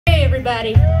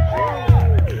everybody.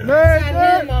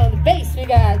 Beside him on the bass, we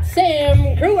got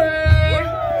Sam Brewer.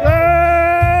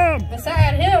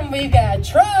 Beside him, we've got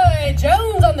Troy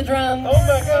Jones on the drums. Oh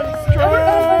my God,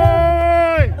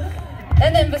 Troy!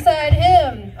 And then beside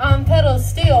him, on pedal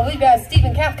steel, we've got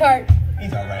Stephen Cathcart.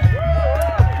 He's all right.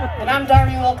 And I'm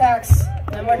Darby Wilcox.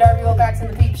 And we're Darby Wilcox in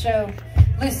the Peep Show.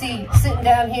 Lucy sitting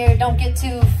down here. Don't get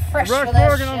too fresh for that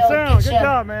Morgan on sound. Good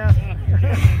job, man.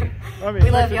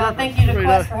 We love y'all. Thank you to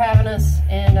Quest for having us.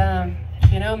 And,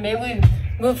 you know, maybe we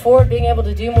move forward being able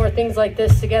to do more things like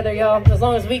this together, y'all. As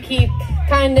long as we keep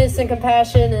kindness and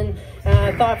compassion and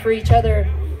thought for each other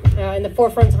in the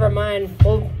forefronts of our mind,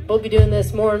 we'll be doing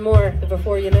this more and more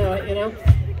before you know it, you know?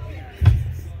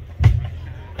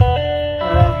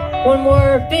 One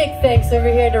more big thanks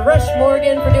over here to Rush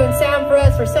Morgan for doing sound for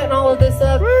us, for setting all of this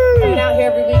up, coming out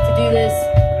here every week to do this.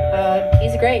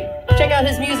 He's great. Check out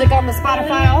his music on the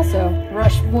Spotify also,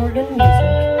 Rush Morgan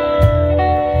Music.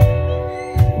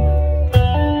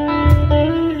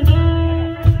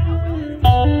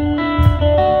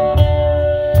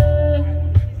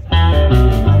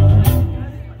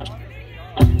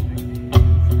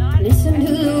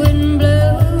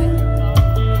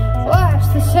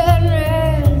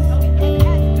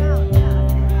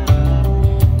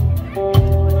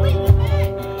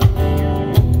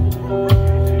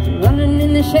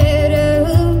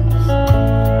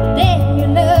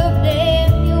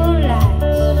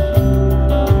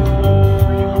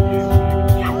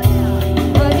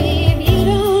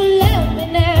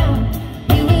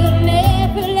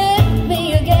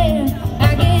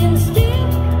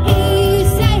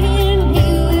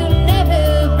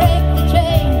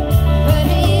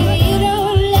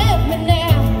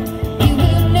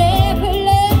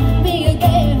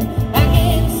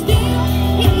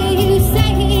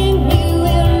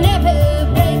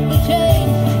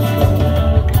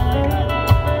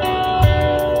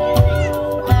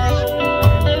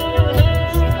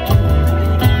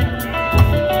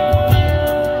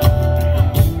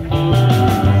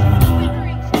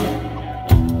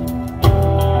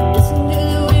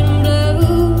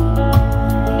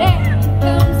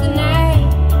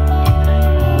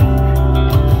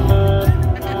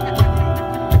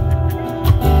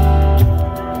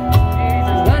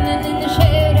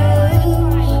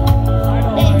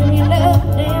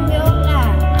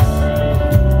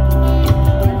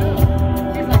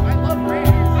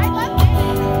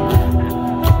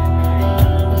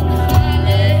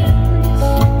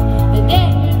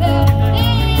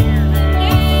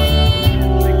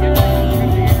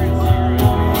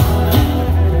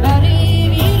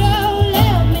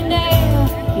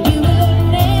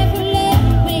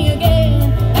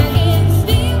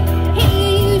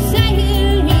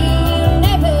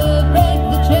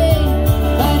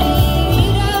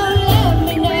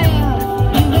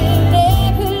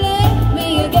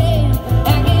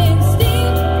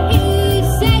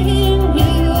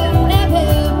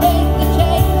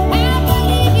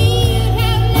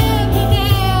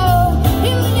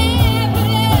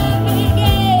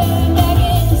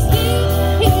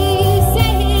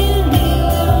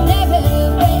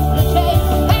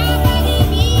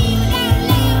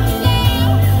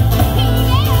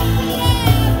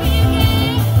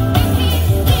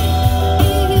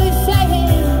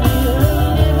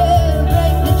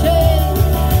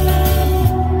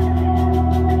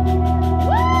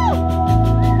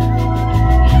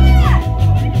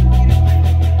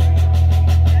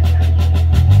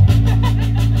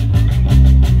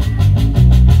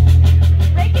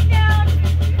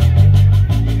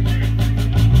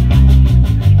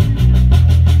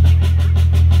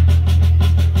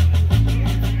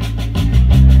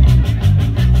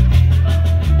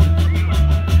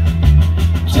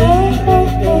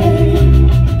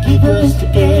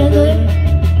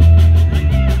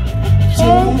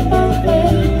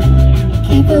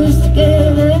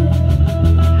 Together.